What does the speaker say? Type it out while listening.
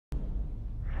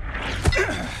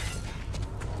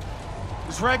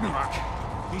It's Ragnarok.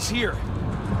 He's here.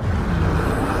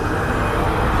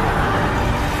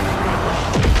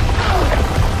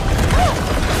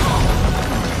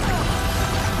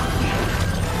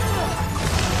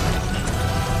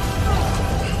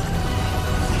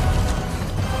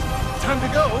 Time to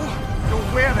go? Go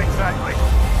where exactly?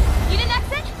 You didn't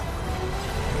exit?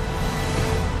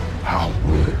 How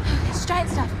would it? It's giant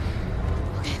stuff.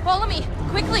 Okay, follow me,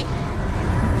 quickly.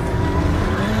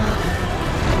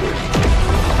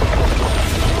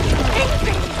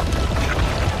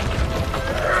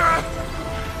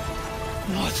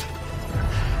 What?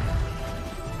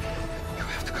 You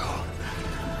have to go.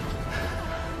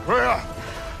 Where?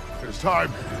 There's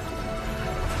time.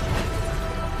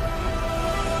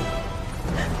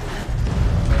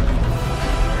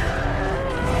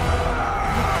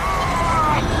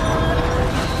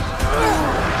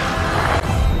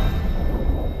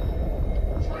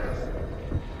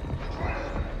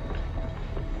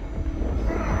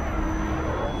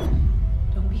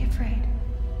 Don't be afraid.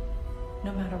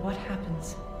 No matter what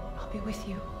happens, I'll be with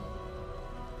you.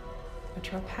 But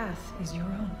your path is your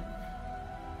own.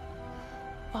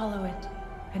 Follow it,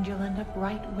 and you'll end up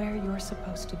right where you're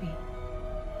supposed to be.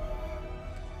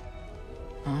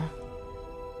 Huh?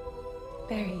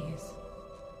 There he is.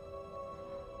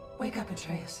 Wake up,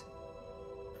 Atreus.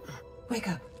 Wake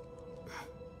up.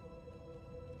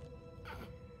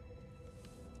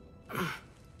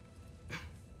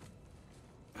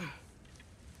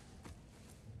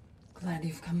 Glad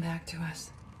you've come back to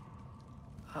us.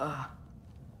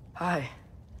 Hi.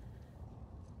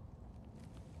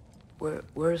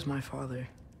 Where's my father?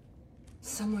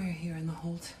 Somewhere here in the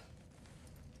hold.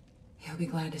 He'll be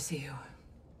glad to see you.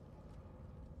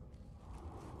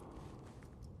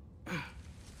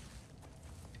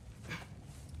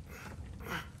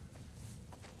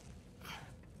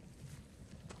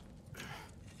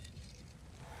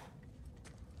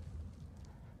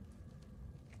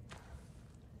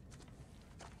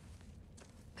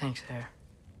 Thanks, Hare.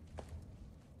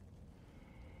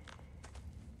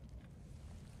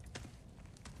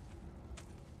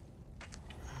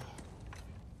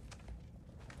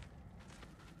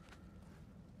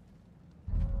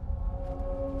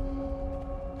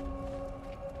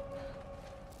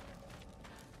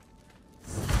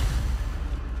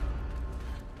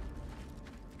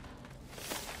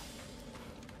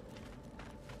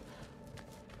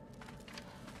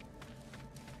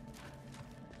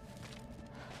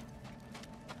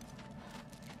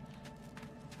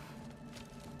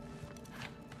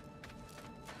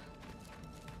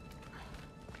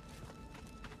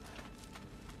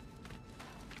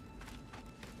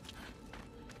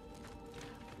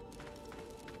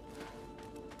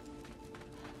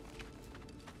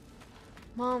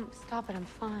 Mom, stop it, I'm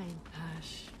fine.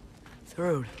 Hush.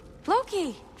 Thrud,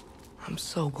 Loki! I'm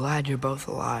so glad you're both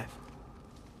alive.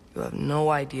 You have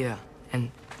no idea, and...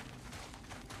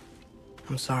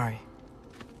 I'm sorry.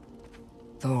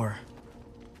 Thor.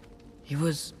 He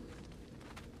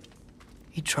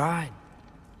tried,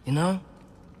 you know?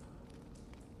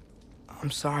 I'm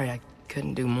sorry I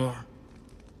couldn't do more.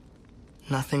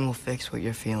 Nothing will fix what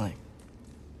you're feeling.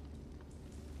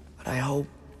 But I hope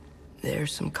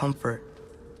there's some comfort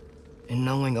in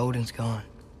knowing Odin's gone.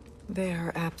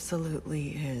 There absolutely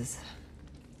is.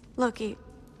 Loki,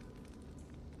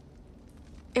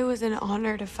 it was an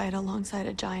honor to fight alongside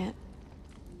a giant.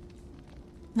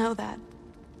 Know that.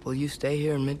 Will you stay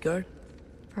here in Midgard?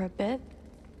 For a bit?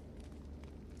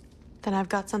 Then I've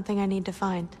got something I need to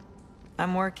find.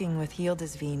 I'm working with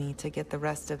Hildisvini to get the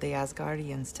rest of the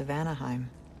Asgardians to Vanaheim.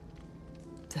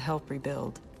 To help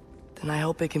rebuild. Then I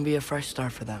hope it can be a fresh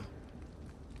start for them.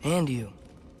 And you.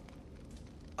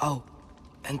 Oh,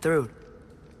 and Thrud.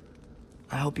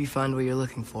 I hope you find what you're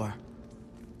looking for.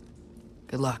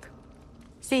 Good luck.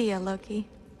 See ya, Loki.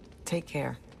 Take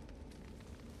care.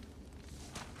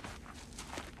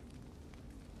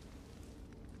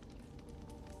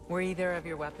 Were either of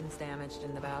your weapons damaged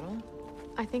in the battle?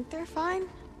 I think they're fine.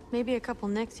 Maybe a couple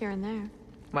nicks here and there.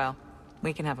 Well,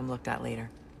 we can have them looked at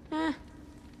later.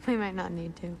 We might not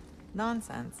need to.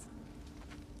 Nonsense.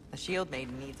 The Shield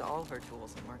Maiden needs all her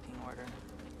tools in working order.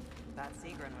 That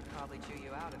Sigrun would probably chew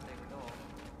you out if they were dull.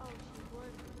 Oh, she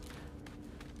would.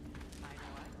 I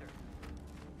know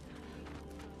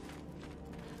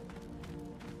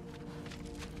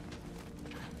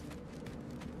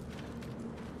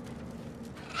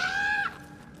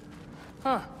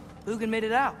either. Huh. Lugan made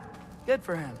it out. Good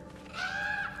for him.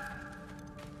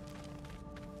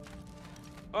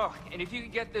 Oh, and if you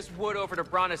could get this wood over to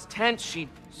Brana's tent, she'd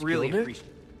really Skilder? appreciate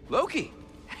it. Loki!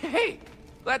 Hey!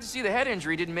 Glad to see the head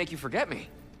injury didn't make you forget me.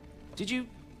 Did you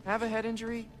have a head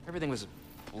injury? Everything was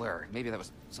blur. Maybe that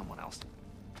was someone else.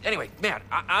 Anyway, man,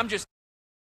 I'm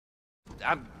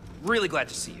really glad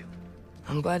to see you.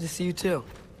 I'm glad to see you too.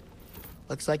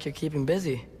 Looks like you're keeping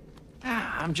busy.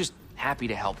 I'm just happy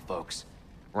to help folks.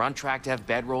 We're on track to have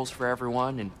bedrolls for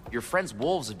everyone, and your friend's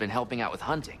wolves have been helping out with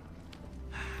hunting.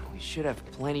 We should have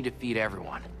plenty to feed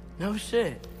everyone. No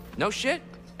shit. No shit?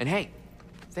 And hey,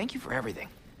 thank you for everything.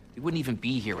 We wouldn't even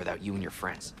be here without you and your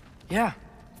friends. Yeah,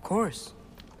 of course.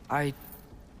 I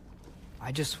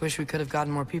just wish we could have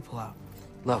gotten more people out.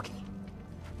 Loki,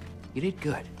 you did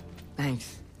good.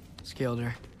 Thanks,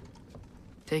 Skilder.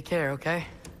 Take care, okay?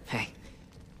 Hey,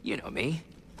 you know me.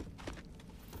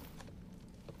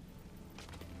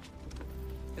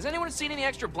 Has anyone seen any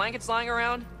extra blankets lying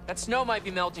around? That snow might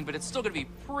be melting, but it's still gonna be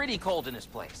pretty cold in this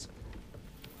place.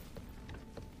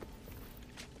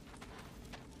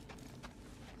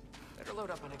 Better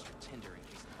load up on extra tinder in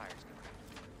case the fires get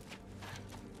wrecked.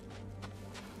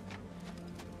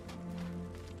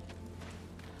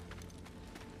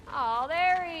 Oh,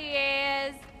 there he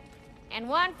is. And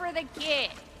one for the kid,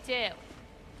 too.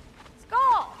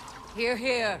 Skull! Here,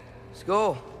 here.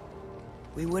 Skull,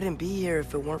 we wouldn't be here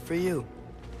if it weren't for you.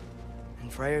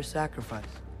 And Freyr's sacrifice.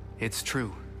 It's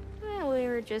true. Well, we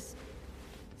were just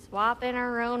swapping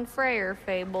our own Freyr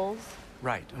fables.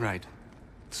 Right.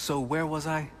 So where was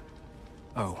I?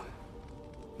 Oh.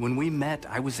 When we met,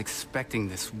 I was expecting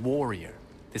this warrior,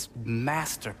 this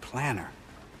master planner,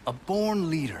 a born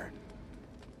leader.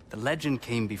 The legend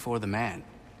came before the man.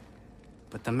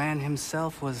 But the man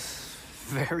himself was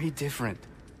very different.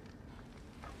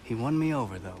 He won me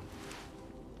over, though.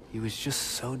 He was just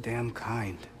so damn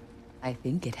kind. I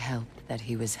think it helped that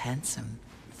he was handsome.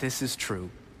 This is true.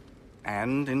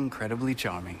 And incredibly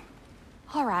charming.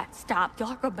 All right, stop. Y'all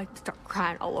are gonna make me start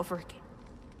crying all over again.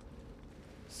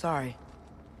 Sorry.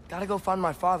 Gotta go find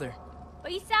my father.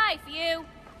 Be safe, you.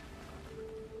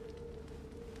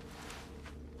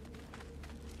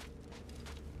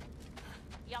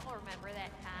 Y'all remember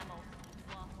that time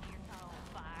old lost your car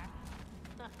on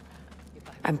fire?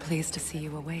 I'm pleased to see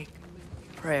you awake.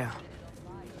 Freya,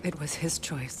 It was his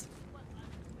choice.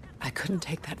 I couldn't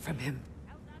take that from him.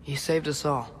 you saved us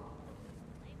all.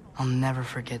 I'll never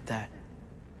forget that.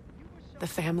 The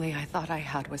family I thought I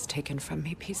had was taken from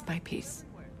me piece by piece.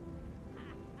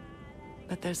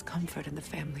 But there's comfort in the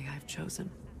family I've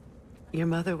chosen. Your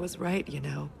mother was right, you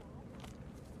know.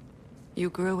 You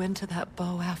grew into that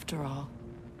bow after all.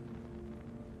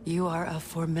 You are a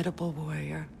formidable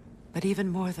warrior, but even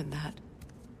more than that,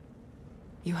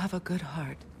 you have a good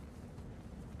heart.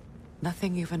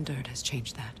 Nothing you've endured has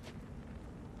changed that.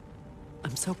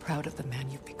 I'm so proud of the man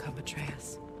you've become,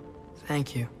 Atreus.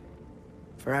 Thank you.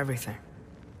 For everything.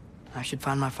 I should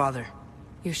find my father.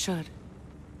 You should.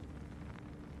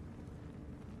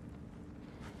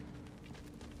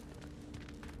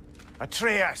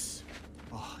 Atreus!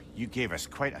 Oh, you gave us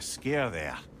quite a scare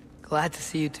there. Glad to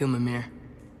see you too, Mimir.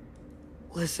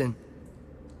 Listen.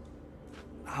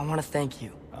 I want to thank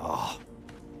you. Oh,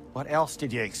 what else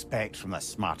did you expect from the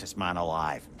smartest man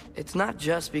alive? It's not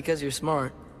just because you're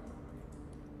smart.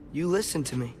 You listened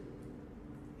to me.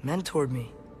 Mentored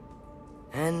me.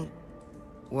 And,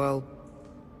 well,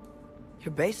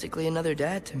 you're basically another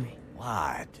dad to me.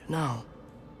 Lad. No.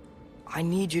 I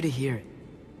need you to hear it.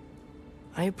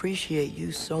 I appreciate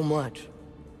you so much.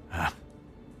 I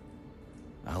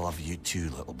love you too,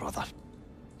 little brother.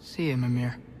 See you,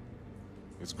 Mimir.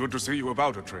 It's good to see you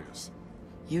about, Atreus.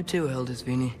 You too,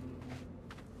 Hildisvini.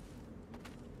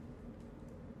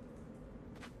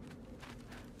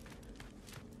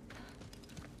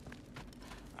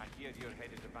 I hear you're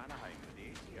headed to Vanaheim with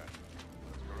the ATR.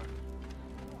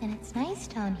 And it's nice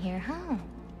down here, huh?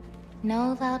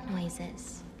 No loud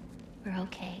noises. We're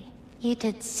okay. You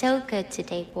did so good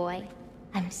today, boy.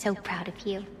 I'm so proud of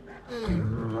you.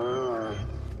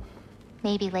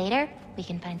 Maybe later, we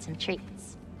can find some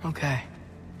treats. Okay.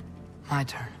 My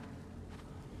turn.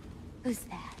 Who's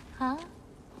that, huh?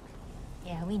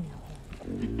 Yeah, we know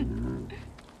him.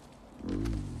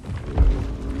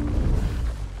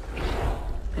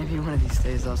 Maybe one of these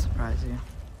days I'll surprise you.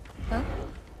 Huh?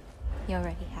 You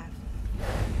already have.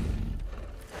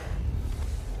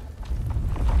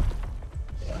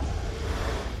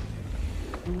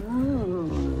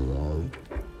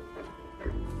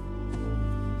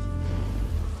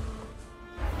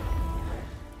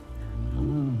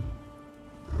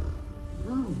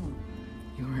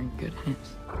 You were in good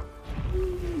hands.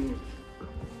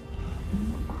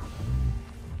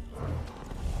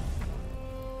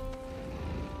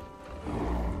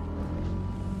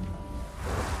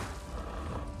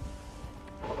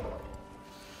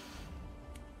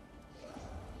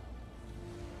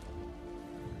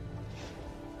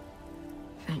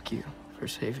 Thank you for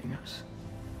saving us.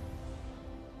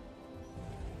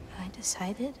 I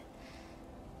decided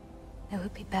it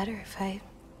would be better if I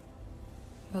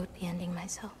wrote the ending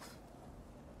myself.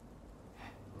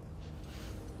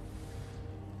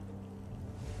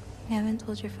 You haven't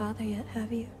told your father yet,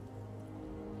 have you?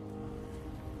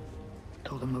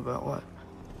 Told him about what?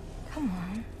 Come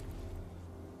on.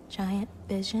 Giant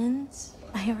visions?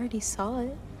 I already saw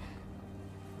it.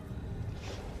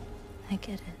 I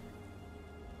get it.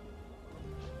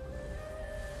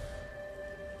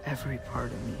 Every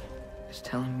part of me is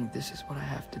telling me this is what I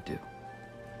have to do.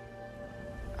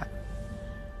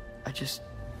 I just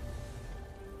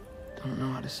don't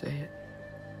know how to say it.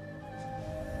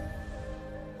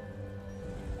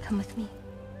 Come with me.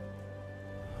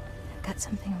 I've got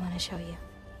something I want to show you.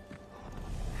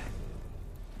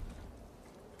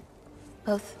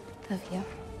 Both of you.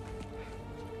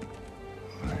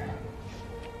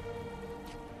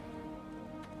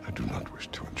 I do not wish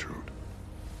to intrude.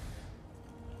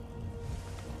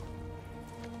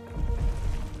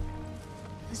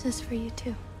 This is for you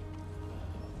too.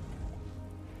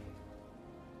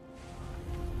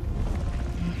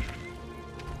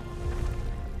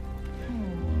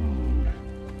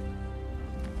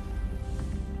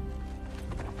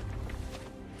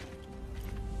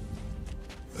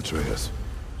 Atreus,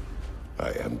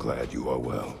 I am glad you are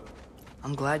well.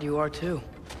 I'm glad you are too.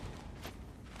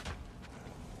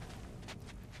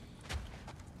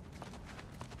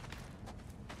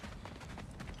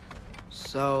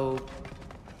 So,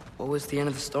 what was the end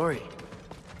of the story?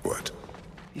 What?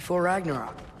 Before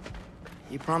Ragnarok,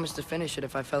 you promised to finish it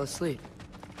if I fell asleep.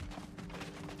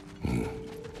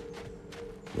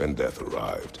 When death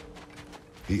arrived,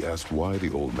 he asked why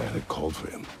the old man had called for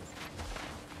him.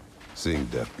 Seeing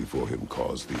death before him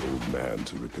caused the old man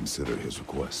to reconsider his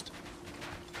request.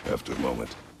 After a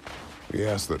moment, he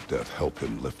asked that death help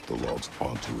him lift the logs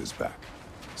onto his back,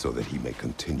 so that he may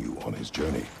continue on his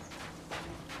journey.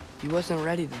 He wasn't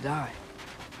ready to die.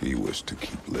 He wished to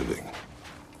keep living.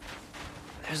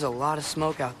 There's a lot of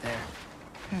smoke out there.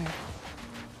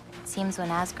 Seems when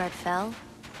Asgard fell,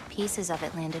 pieces of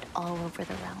it landed all over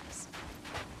the realms.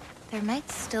 There might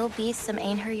still be some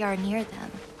Einherjar near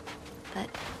them, but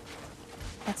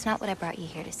that's not what I brought you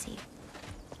here to see.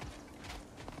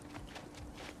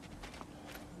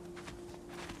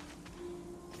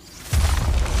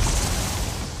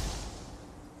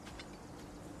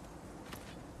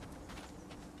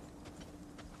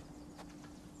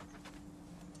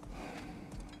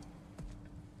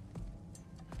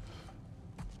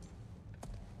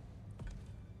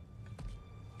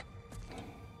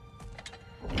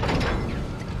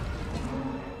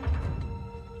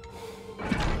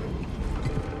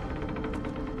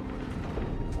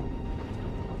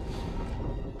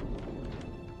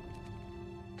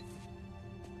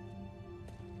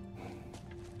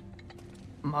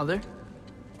 Mother?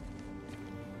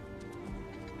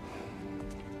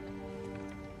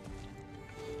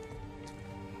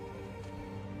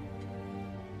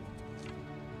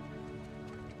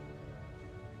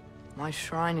 My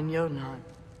shrine in Jotunheim.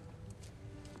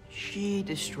 She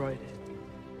destroyed it.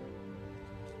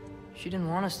 She didn't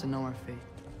want us to know our fate.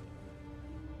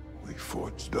 We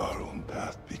forged our own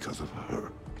path because of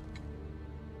her.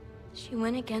 She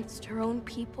went against her own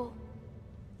people.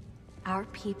 Our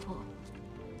people.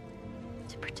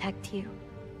 To protect you.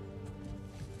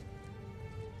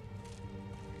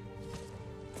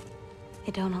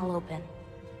 They don't all open.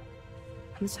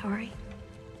 I'm sorry.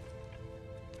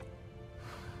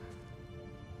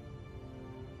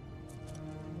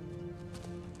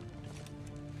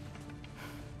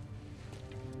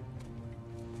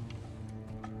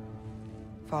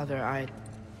 Father, I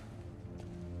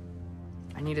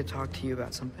need to talk to you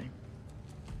about something.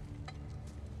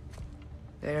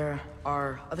 There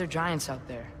are other giants out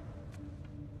there,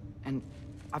 and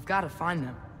I've got to find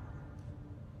them.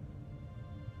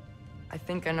 I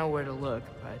think I know where to look,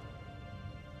 but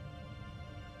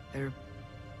they're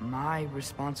my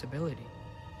responsibility.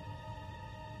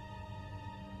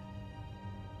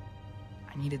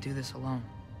 I need to do this alone.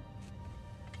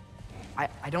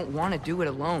 I don't want to do it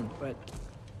alone, but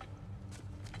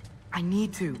I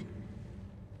need to.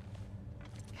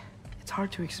 It's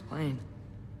hard to explain.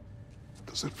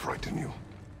 Does it frighten you?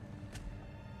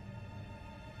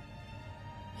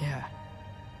 Yeah.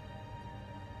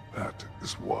 That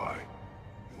is why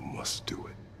you must do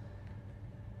it.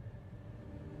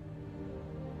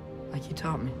 Like you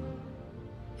taught me.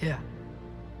 Yeah.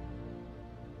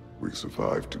 We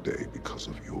survive today because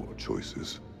of your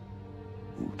choices.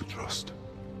 Who to trust,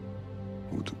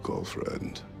 who to call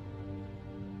friend.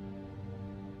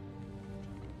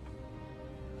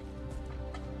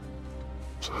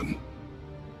 Son,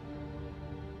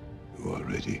 you are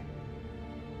ready.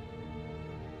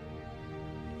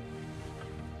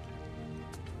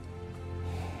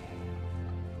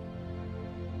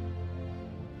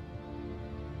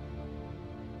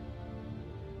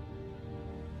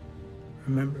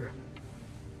 Remember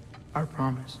our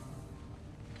promise.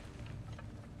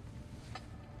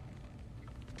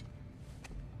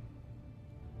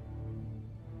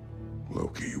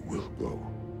 Loki will go.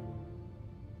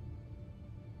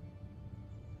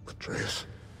 Atreus.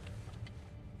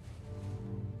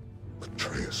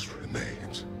 Atreus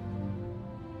remains.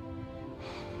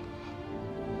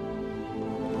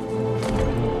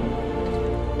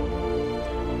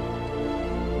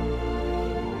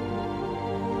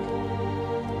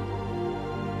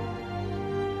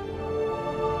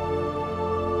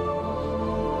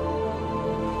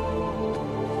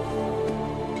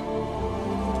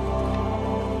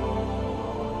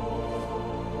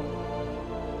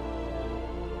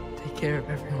 Take care of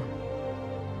everyone.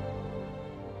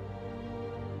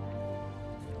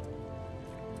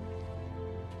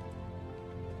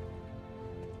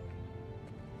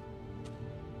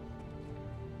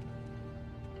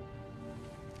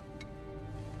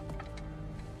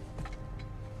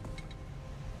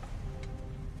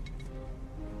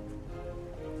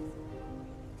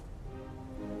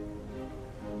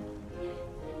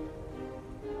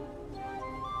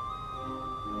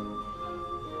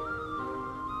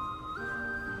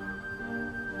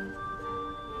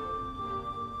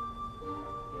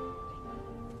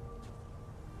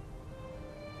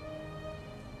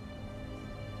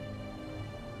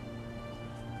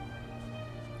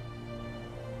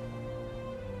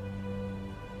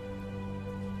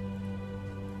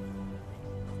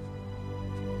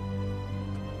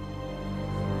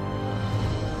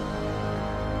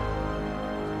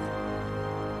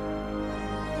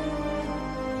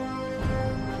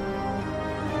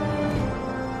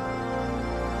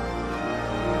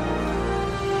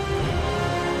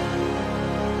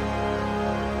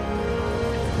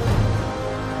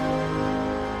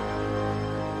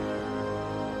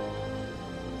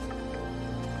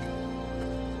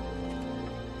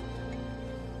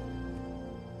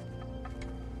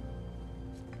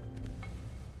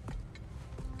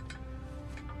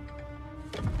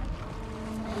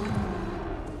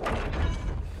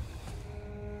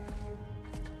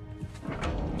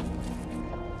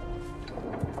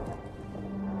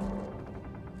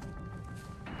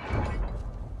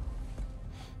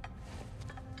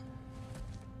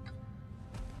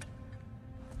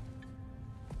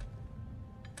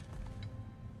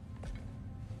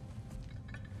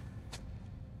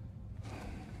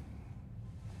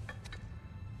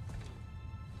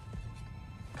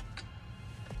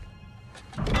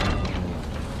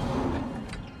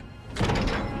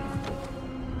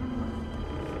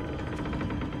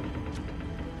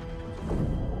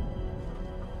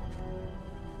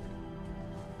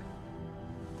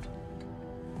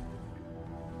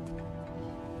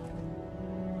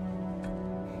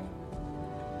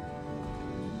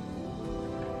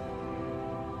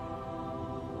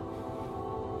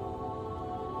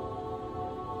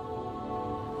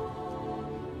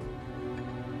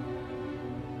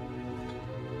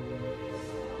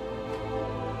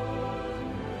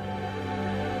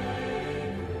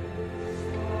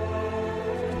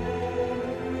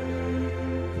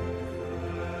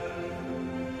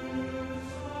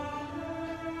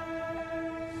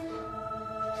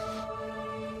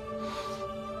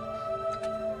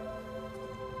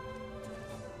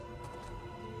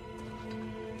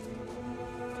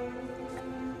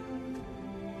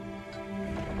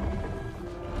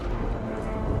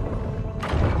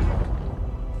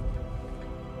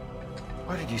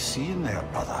 What did you see in there,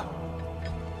 brother?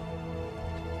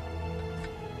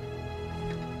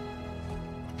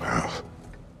 Well,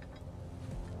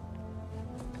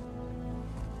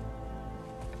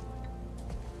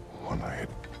 one I had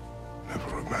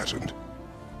never imagined.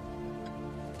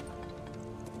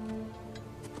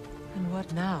 And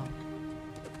what now?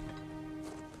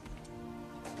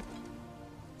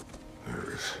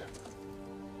 There is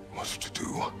much to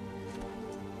do.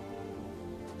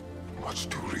 Much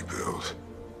to rebuild.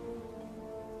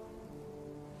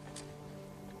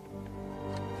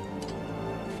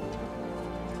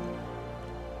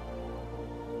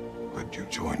 Would you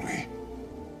join me?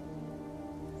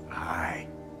 Aye.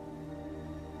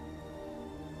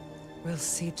 We'll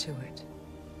see to it.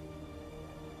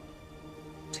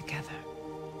 Together.